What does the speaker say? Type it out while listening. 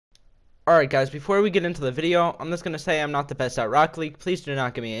Alright guys, before we get into the video, I'm just going to say I'm not the best at Rocket League. Please do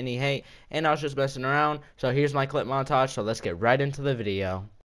not give me any hate, and I was just messing around. So here's my clip montage, so let's get right into the video.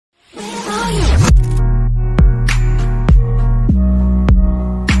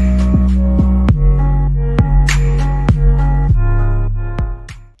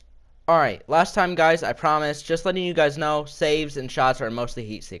 Alright, last time guys, I promise, just letting you guys know, saves and shots are mostly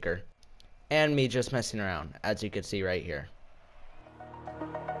HEATSEEKER. And me just messing around, as you can see right here.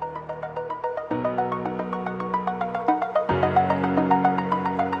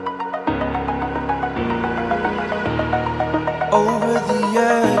 Over the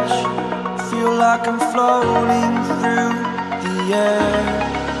edge, feel like I'm floating through the air.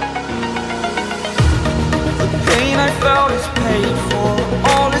 The pain I felt is paid for,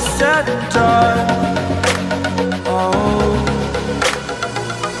 all is said and done. Oh,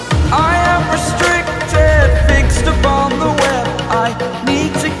 I am restricted, fixed upon the web. I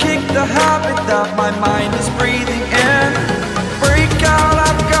need to kick the habit that my mind is breathing in. Break out,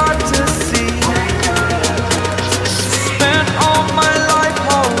 I've got to see.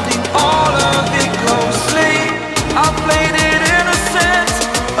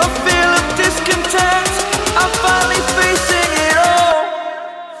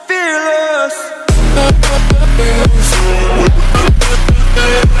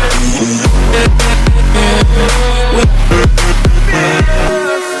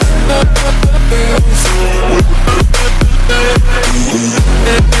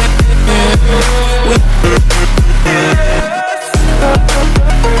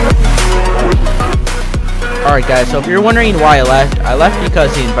 Alright guys, so if you're wondering why I left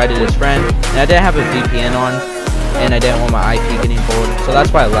because he invited his friend, and I didn't have a VPN on, and I didn't want my IP getting pulled, so that's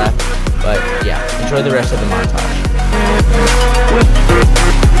why I left. But yeah, enjoy the rest of the montage.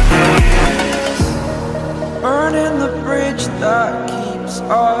 Burning the bridge that keeps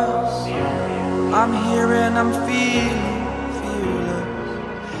us. I'm here and I'm feeling